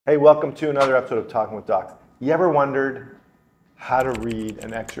Hey, welcome to another episode of Talking with Docs. You ever wondered how to read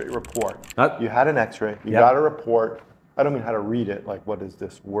an x-ray report? You had an x-ray, you got a report. I don't mean how to read it, like what is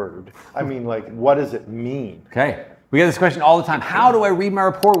this word? I mean like what does it mean? Okay, we get this question all the time. How do I read my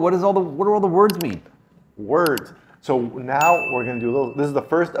report? What do all the words mean? Words. So now we're going to do a little, this is the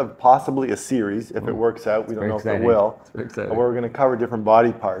first of possibly a series, if it works out. We don't know if it will. It's very exciting. But we're going to cover different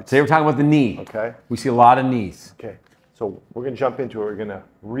body parts. Today we're talking about the knee. Okay. We see a lot of knees. Okay. So we're going to jump into it. We're going to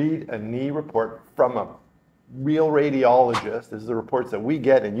read a knee report from a real radiologist. This is the reports that we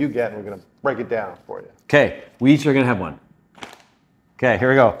get and you get, and we're going to break it down for you. Okay, we each are going to have one. Okay, here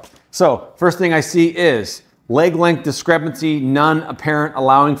we go. So first thing I see is leg length discrepancy, none apparent,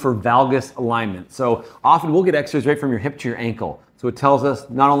 allowing for valgus alignment. So often we'll get x-rays right from your hip to your ankle. So it tells us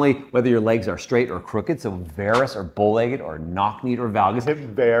not only whether your legs are straight or crooked, so varus or bow-legged or knock-kneed or valgus. Hip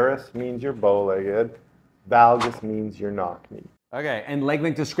varus means you're bow-legged. Valgus means you're knock-kneed. Okay, and leg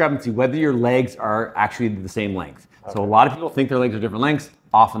length discrepancy, whether your legs are actually the same length. Okay. So a lot of people think their legs are different lengths,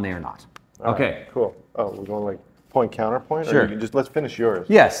 often they are not. Okay. Right, cool. Oh, we're going like point counterpoint? Sure. Or you can just, let's finish yours.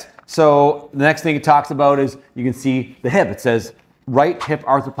 Yes. So the next thing it talks about is you can see the hip. It says right hip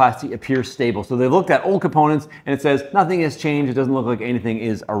arthroplasty appears stable. So they've looked at old components and it says nothing has changed. It doesn't look like anything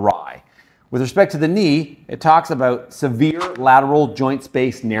is awry. With respect to the knee, it talks about severe lateral joint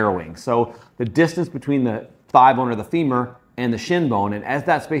space narrowing. So the distance between the thigh bone or the femur and the shin bone, and as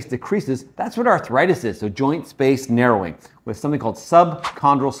that space decreases, that's what arthritis is. So joint space narrowing with something called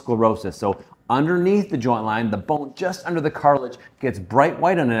subchondral sclerosis. So underneath the joint line, the bone just under the cartilage gets bright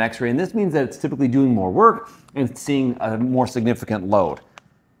white on an x-ray, and this means that it's typically doing more work and seeing a more significant load.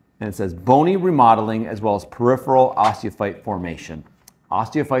 And it says bony remodeling as well as peripheral osteophyte formation.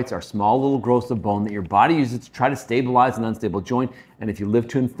 Osteophytes are small little growths of bone that your body uses to try to stabilize an unstable joint, and if you live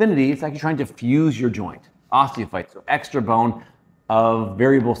to infinity, it's actually trying to fuse your joint. Osteophytes, so extra bone of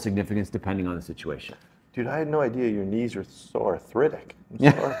variable significance depending on the situation. Dude, I had no idea your knees are so arthritic.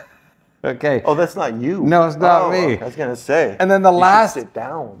 Okay. Oh, that's not you. No, it's not me. I was gonna say. And then the last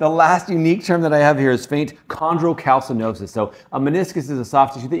unique term that I have here is faint chondrocalcinosis. So a meniscus is a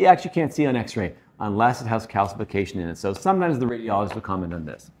soft tissue that you actually can't see on x-ray unless it has calcification in it. So sometimes the radiologist will comment on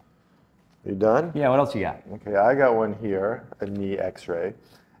this. You done? Yeah, what else you got? Okay, I got one here, a knee x-ray.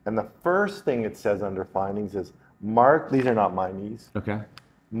 And the first thing it says under findings is marked, these are not my knees. Okay.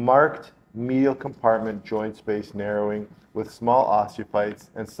 Marked medial compartment joint space narrowing with small osteophytes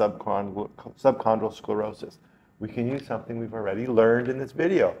and subchondral sclerosis. We can use something we've already learned in this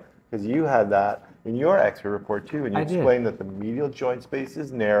video because you had that in your x-ray report too, and you explained that the medial joint space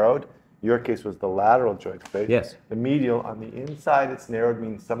is narrowed. Your case was the lateral joint space. Yes. The medial, on the inside it's narrowed,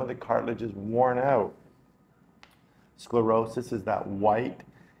 means some of the cartilage is worn out. Sclerosis is that white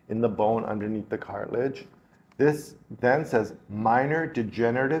in the bone underneath the cartilage. This then says minor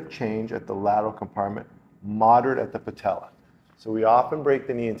degenerative change at the lateral compartment, moderate at the patella. So we often break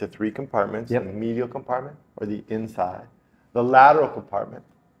the knee into three compartments, the medial compartment or the inside, the lateral compartment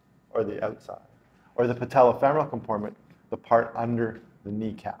or the outside, or the patellofemoral compartment, the part under the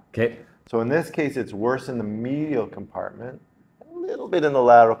kneecap. Okay. So in this case, it's worse in the medial compartment, a little bit in the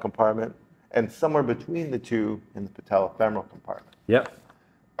lateral compartment, and somewhere between the two in the patellofemoral compartment. Yep.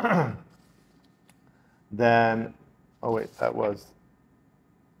 Then, oh wait, that was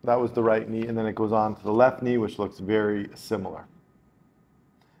the right knee, and then it goes on to the left knee, which looks very similar.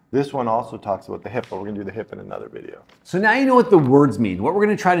 This one also talks about the hip, but we're going to do the hip in another video. So now you know what the words mean. What we're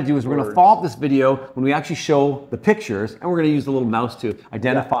going to try to do is we're going to follow up this video when we actually show the pictures, and we're going to use the little mouse to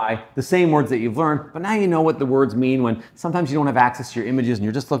identify the same words that you've learned, but now you know what the words mean when sometimes you don't have access to your images and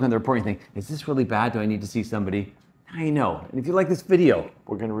you're just looking at the report and you think, is this really bad? Do I need to see somebody? Now you know. And if you like this video,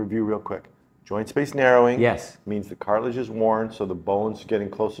 we're going to review real quick. Joint space narrowing means the cartilage is worn, so the bone's getting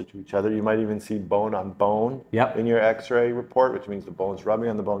closer to each other. You might even see bone on bone in your x-ray report, which means the bone's rubbing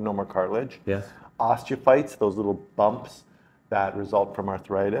on the bone, no more cartilage. Yes. Osteophytes, those little bumps that result from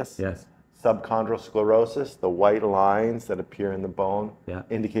arthritis. Yes. Subchondral sclerosis, the white lines that appear in the bone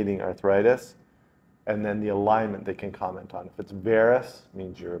indicating arthritis. And then the alignment they can comment on. If it's varus,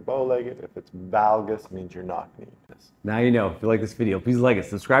 means you're bow-legged. If it's valgus, means you're knock-kneed. Now you know. If you like this video, please like it.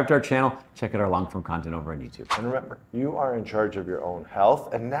 Subscribe to our channel. Check out our long-form content over on YouTube. And remember, you are in charge of your own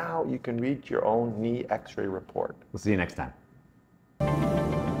health, and now you can read your own knee x-ray report. We'll see you next time.